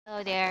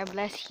Hello there,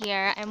 Bless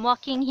here. I'm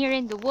walking here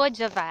in the woods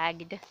of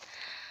Agde.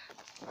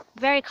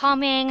 Very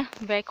calming,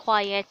 very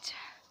quiet,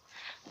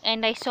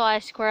 and I saw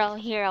a squirrel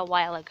here a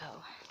while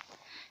ago.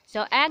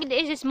 So Agde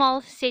is a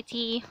small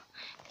city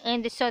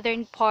in the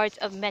southern part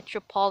of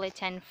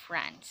metropolitan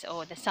France.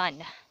 Oh, the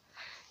sun.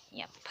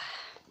 Yep.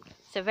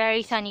 It's a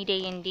very sunny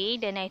day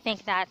indeed, and I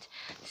think that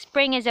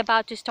spring is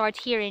about to start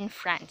here in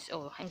France.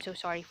 Oh, I'm so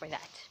sorry for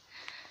that.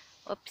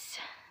 Oops.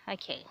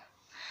 Okay.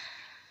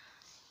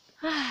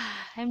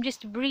 I'm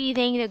just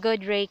breathing the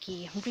good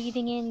Reiki. I'm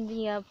breathing in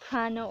the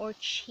prana or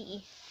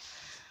chi.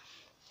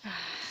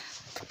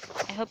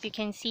 I hope you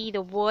can see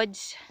the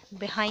woods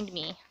behind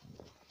me.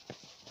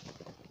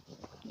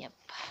 Yep.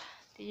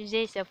 This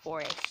is a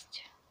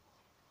forest.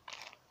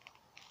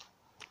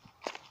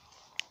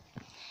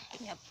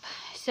 Yep.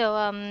 So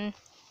I'm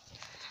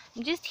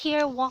just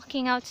here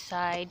walking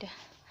outside,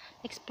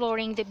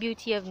 exploring the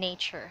beauty of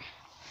nature.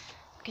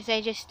 Because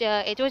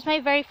it was my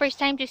very first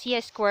time to see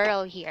a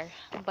squirrel here.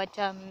 But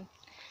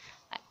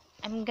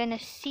I'm gonna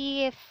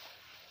see if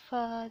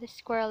the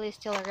squirrel is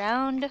still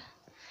around.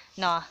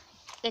 No,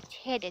 it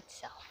hid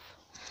itself.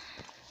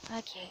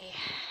 Okay,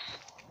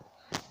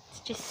 let's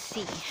just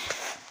see.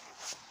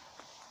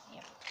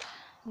 Yep.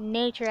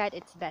 Nature at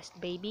its best,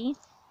 baby.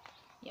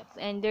 Yep,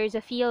 and there's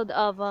a field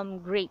of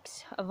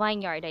grapes, a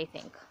vineyard, I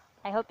think.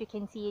 I hope you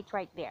can see it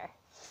right there.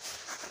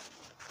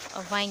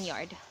 A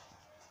vineyard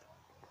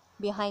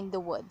behind the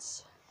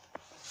woods.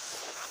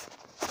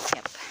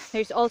 Yep,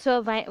 there's also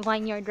a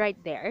vineyard right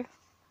there.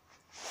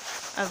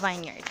 A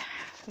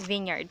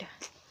vineyard.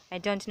 I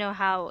don't know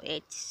how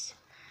it's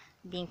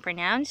being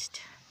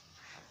pronounced.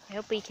 I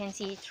hope we can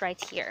see it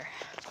right here.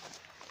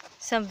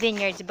 Some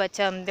vineyards, but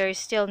there's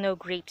still no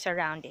grapes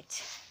around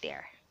it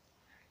there.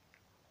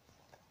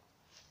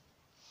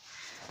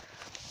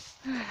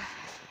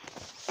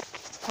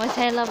 What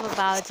I love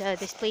about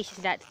this place is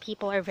that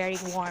people are very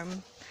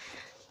warm,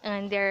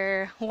 and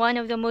they're one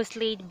of the most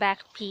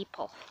laid-back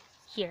people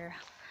here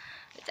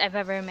that I've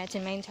ever met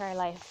in my entire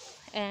life.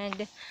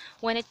 And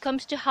when it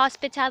comes to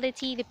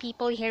hospitality, the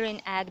people here in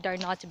Agde are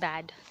not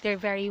bad. They're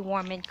very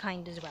warm and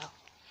kind as well.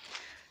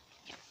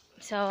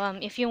 So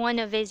if you want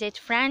to visit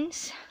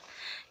France,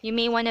 you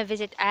may want to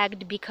visit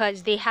Agde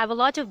because they have a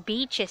lot of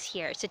beaches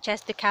here, such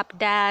as the Cap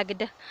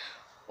d'Agde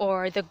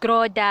or the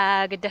Gros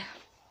d'Agde.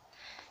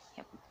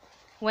 Yep.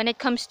 When it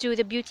comes to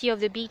the beauty of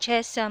the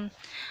beaches,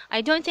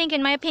 I don't think,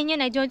 in my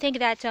opinion, I don't think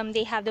that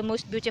they have the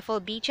most beautiful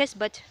beaches,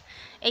 but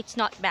it's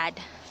not bad.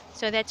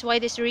 So that's why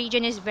this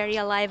region is very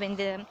alive in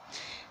the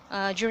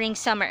during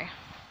summer,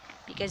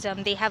 because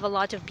they have a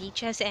lot of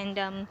beaches,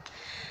 and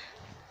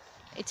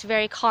it's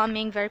very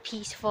calming, very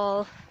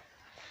peaceful,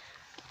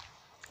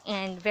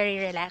 and very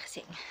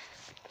relaxing.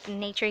 The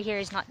nature here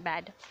is not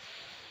bad.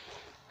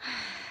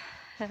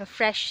 A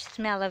fresh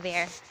smell of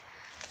air,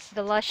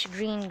 the lush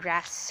green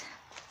grass,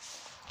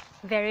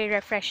 very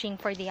refreshing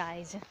for the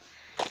eyes.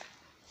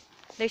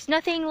 There's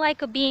nothing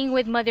like being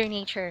with Mother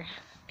Nature,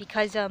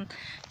 because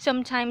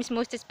sometimes,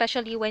 most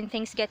especially when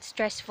things get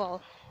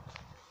stressful,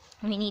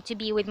 we need to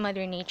be with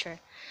Mother Nature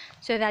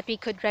so that we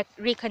could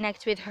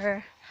reconnect with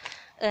her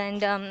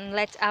and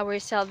let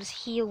ourselves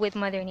heal with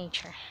Mother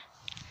Nature.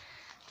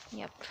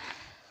 Yep.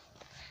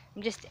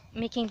 I'm just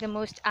making the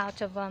most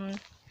out of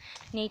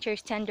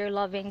nature's tender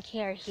love and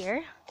care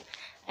here.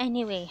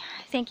 Anyway,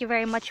 thank you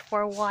very much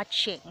for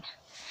watching.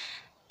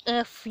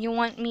 If you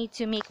want me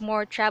to make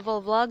more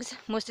travel vlogs,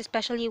 most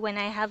especially when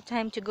I have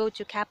time to go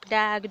to Cap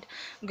d'Agde,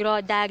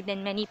 Gros d'Agde,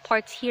 and many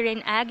parts here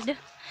in Agde,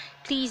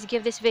 please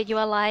give this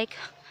video a like,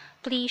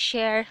 please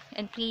share,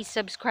 and please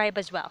subscribe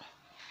as well.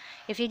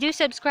 If you do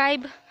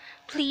subscribe,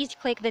 please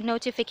click the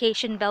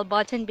notification bell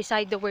button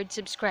beside the word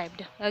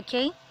subscribed,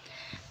 okay?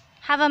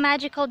 Have a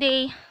magical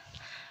day.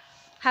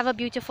 Have a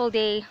beautiful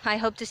day. I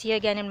hope to see you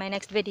again in my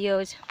next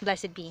videos.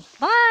 Blessed be.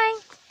 Bye!